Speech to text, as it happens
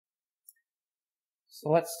So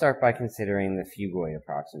let's start by considering the fugoid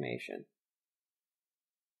approximation.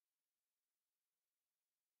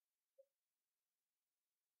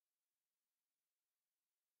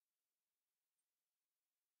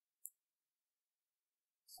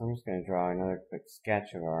 So I'm just going to draw another quick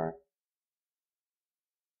sketch of our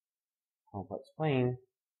complex plane.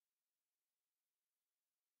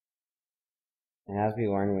 And as we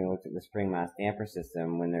learned when we looked at the spring mass damper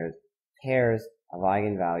system, when there's pairs of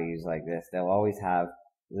eigenvalues like this, they'll always have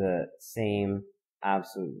the same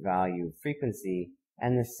absolute value frequency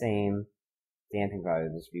and the same damping value.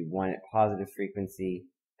 This would be one at positive frequency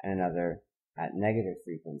and another at negative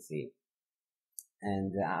frequency.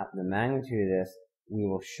 And the magnitude of this we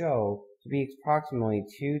will show to be approximately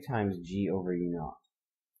 2 times g over u naught.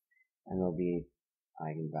 And there'll be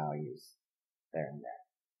eigenvalues there and there.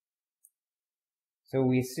 So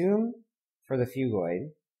we assume for the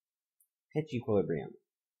fugoid pitch equilibrium.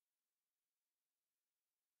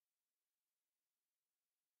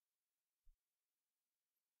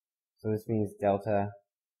 So this means delta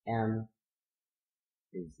m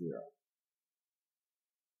is 0.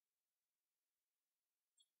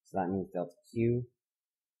 So that means delta q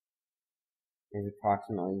is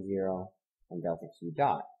approximately 0 and delta q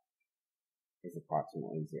dot is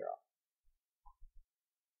approximately 0.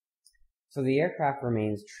 So the aircraft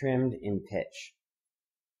remains trimmed in pitch.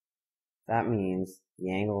 That means the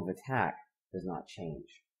angle of attack does not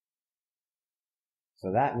change.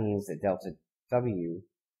 So that means that delta W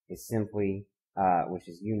is simply, which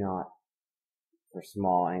is u naught for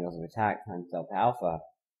small angles of attack times delta alpha,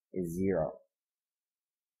 is 0.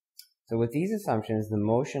 So with these assumptions, the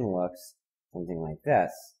motion looks something like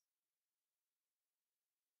this.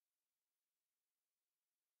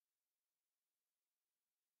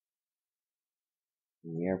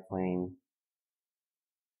 In the airplane,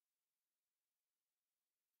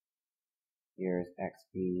 here's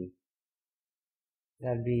XB,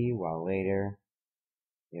 ZB, while later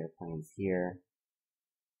the airplane's here,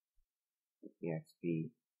 with the XB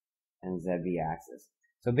and ZB axis.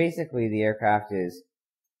 So basically the aircraft is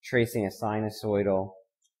tracing a sinusoidal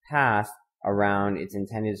path around its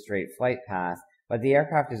intended straight flight path, but the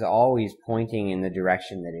aircraft is always pointing in the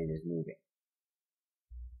direction that it is moving.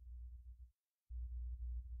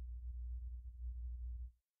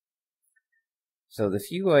 So the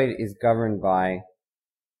fugoid is governed by,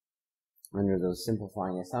 under those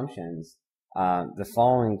simplifying assumptions, the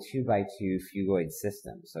following 2x2 fugoid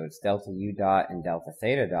system. So it's delta u dot and delta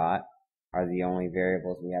theta dot are the only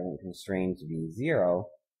variables we haven't constrained to be 0,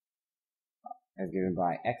 as given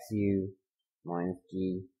by xu minus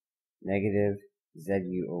g negative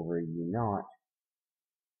zu over u naught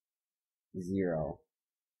 0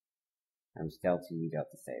 times delta u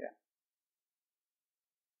delta theta.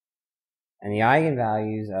 And the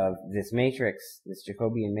eigenvalues of this matrix, this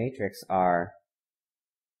Jacobian matrix, are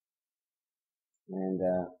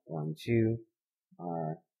lambda 1, 2,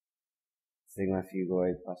 are sigma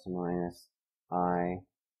fugoid plus or minus I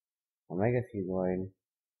omega fugoid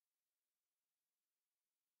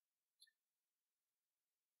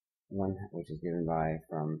 1, which is given by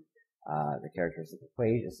from the characteristic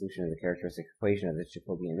equation, a solution of the characteristic equation of this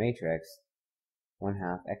Jacobian matrix,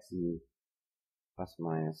 1/2 xu plus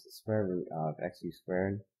or minus the square root of xu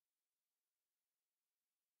squared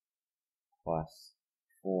plus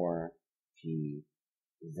 4g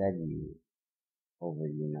zu over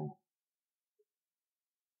u naught.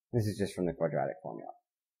 This is just from the quadratic formula.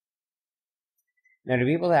 Now, to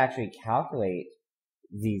be able to actually calculate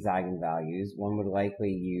these eigenvalues, one would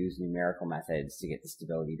likely use numerical methods to get the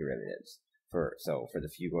stability derivatives. So for the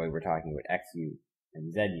fugoid, we're talking about xu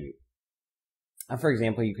and zu. For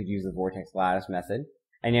example, you could use the vortex lattice method,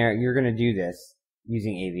 and you're going to do this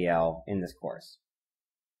using AVL in this course.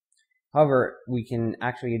 However, we can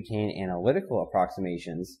actually obtain analytical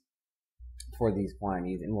approximations for these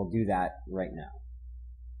quantities, and we'll do that right now.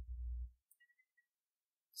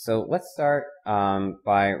 So let's start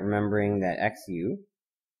by remembering that xu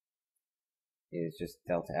is just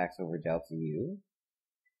delta x over delta u,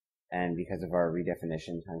 and because of our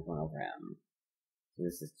redefinition, times 1 over m. So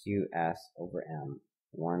this is qs over m,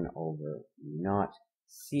 1 over u naught,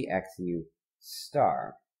 cxu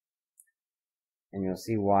star. And you'll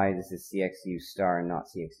see why this is cxu star and not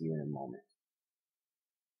cxu in a moment.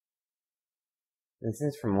 And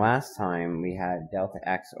since from last time we had delta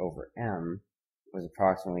x over m was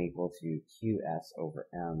approximately equal to qs over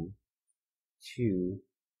m 2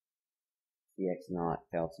 cx naught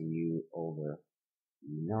delta u over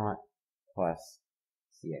u naught plus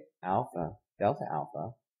cx alpha delta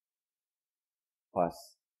alpha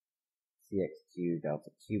plus cxq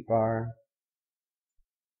delta q bar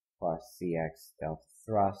plus Cx delta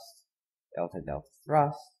thrust, delta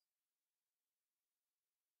thrust.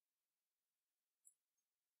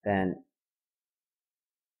 Then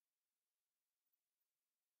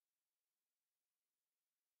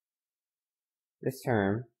this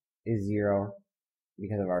term is 0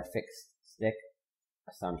 because of our fixed stick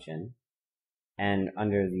assumption. And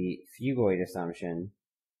under the phugoid assumption,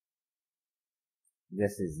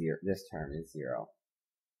 this is 0. This term is 0.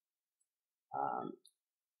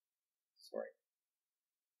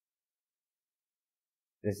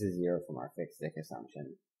 This is 0 from our fixed stick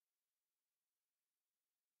assumption.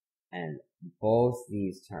 And both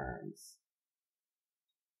these terms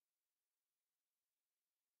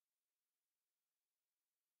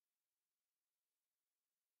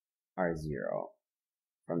are 0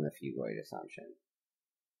 from the phugoid assumption.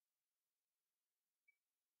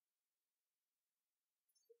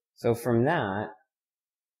 So from that,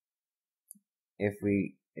 if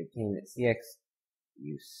we obtain that Cx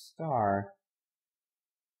u star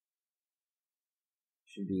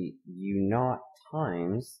should be u naught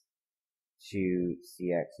times 2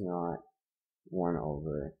 Cx naught 1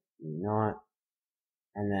 over u naught.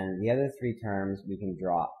 And then the other three terms we can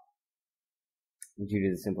drop due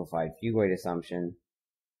to the simplified phugoid assumption.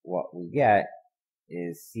 What we get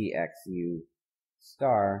is Cx u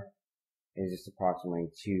star is just approximately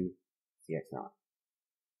 2 Cx naught.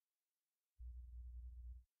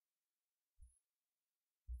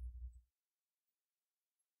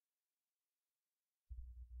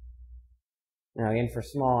 Now again, for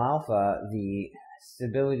small alpha, the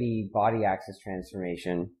stability body axis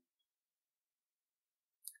transformation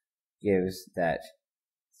gives that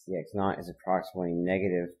Cx naught is approximately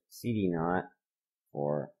negative Cd naught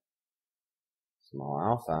for small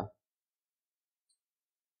alpha.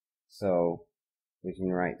 So we can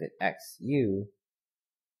write that xu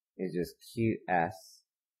is just qs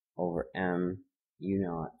over m u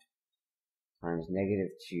naught times negative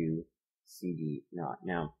 2 Cd naught.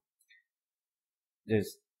 Now,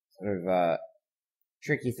 there's sort of a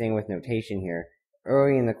tricky thing with notation here.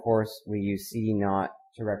 Early in the course, we use Cd naught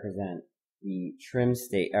to represent the trim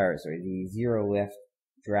state, the zero lift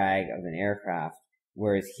drag of an aircraft.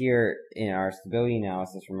 Whereas here in our stability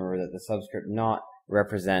analysis, remember that the subscript naught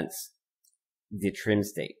represents the trim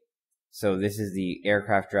state. So this is the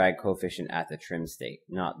aircraft drag coefficient at the trim state,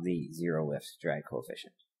 not the zero lift drag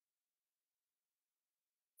coefficient.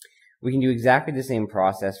 We can do exactly the same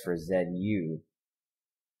process for Zu,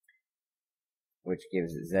 which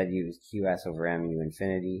gives Zu is Qs over mu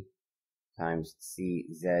infinity times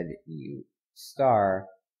Czu star,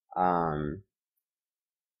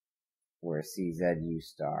 where Czu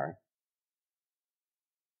star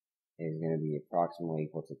is going to be approximately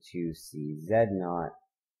equal to 2Cz naught,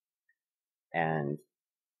 and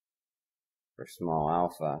for small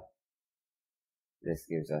alpha, this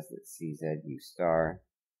gives us that Czu star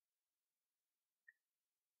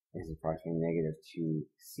is approximately negative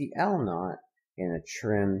 2Cl naught in a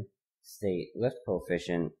trim state lift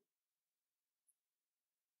coefficient,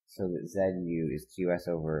 so that Zu is Qs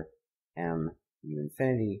over mu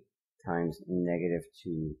infinity times negative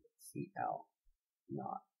 2Cl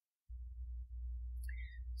naught.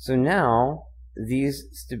 So now, these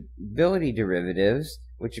stability derivatives,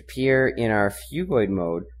 which appear in our phugoid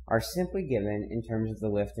mode, are simply given in terms of the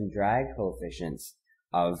lift and drag coefficients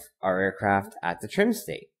of our aircraft at the trim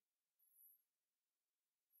state.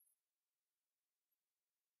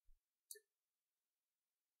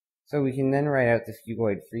 So we can then write out the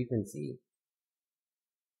phugoid frequency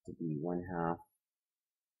to be 1/2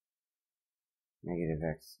 negative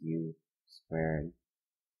xu squared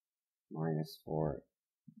minus 4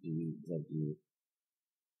 dzu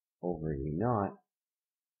over u naught.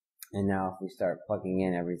 And now if we start plugging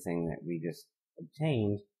in everything that we just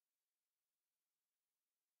obtained,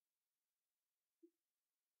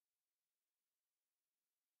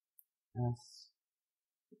 s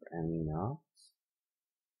over mu naught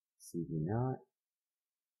Cd naught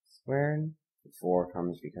squared. The 4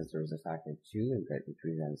 comes because there was a factor of 2 and got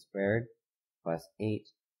between them squared, plus 8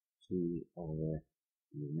 T over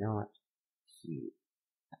u naught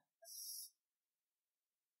Qs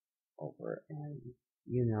over m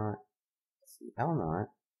u naught Cl naught.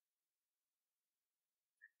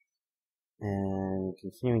 And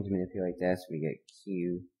continuing to manipulate this, we get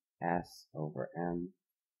Qs over m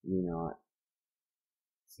u naught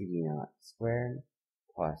Cd naught squared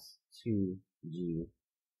plus 2G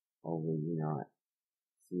over u naught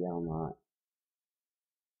Cl naught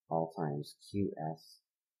all times Qs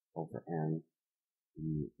over m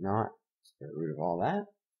u naught, square root of all that.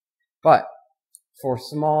 But for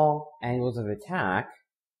small angles of attack,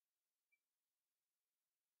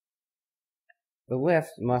 the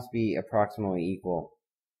lift must be approximately equal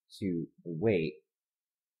to the weight.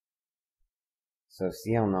 So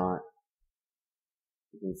CL naught,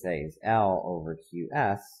 you can say, is L over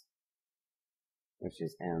QS, which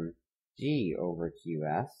is mg over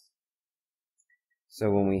QS. So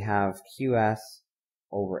when we have QS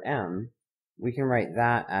over m, we can write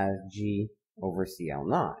that as G over CL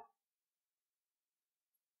naught.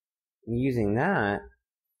 And using that,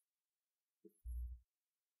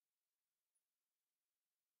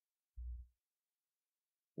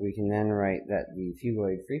 we can then write that the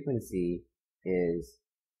fugoid frequency is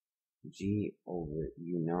G over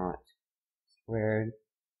U naught squared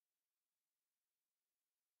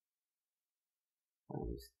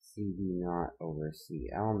times CD naught over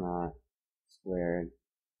CL naught squared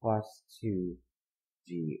plus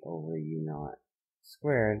 2G over U naught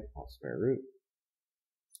squared, all square root.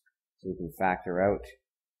 So we can factor out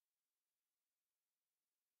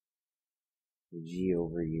G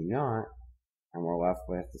over U naught, and we're left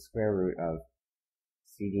with the square root of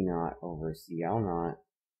CD naught over CL naught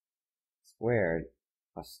squared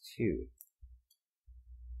plus 2.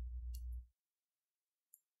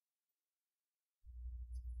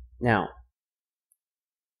 Now,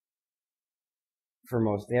 for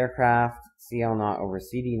most aircraft, CL naught over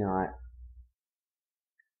CD naught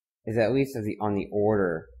is at least on the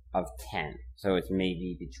order of 10. So it's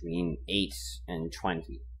maybe between 8 and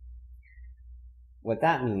 20. What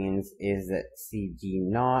that means is that CD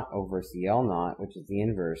naught over CL naught, which is the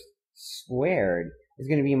inverse, squared, is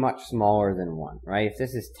going to be much smaller than 1, right? If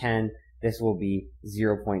this is 10, this will be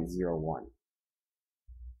 0.01.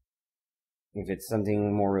 If it's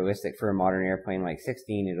something more realistic for a modern airplane like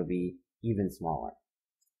 16, it'll be even smaller.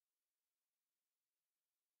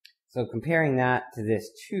 So comparing that to this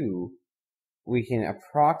 2, we can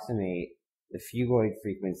approximate the fugoid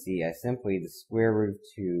frequency as simply the square root of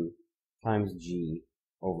 2 times G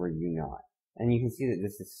over U naught. And you can see that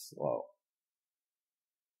this is slow.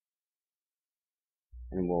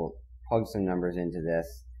 And we'll plug some numbers into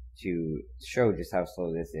this to show just how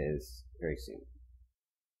slow this is very soon.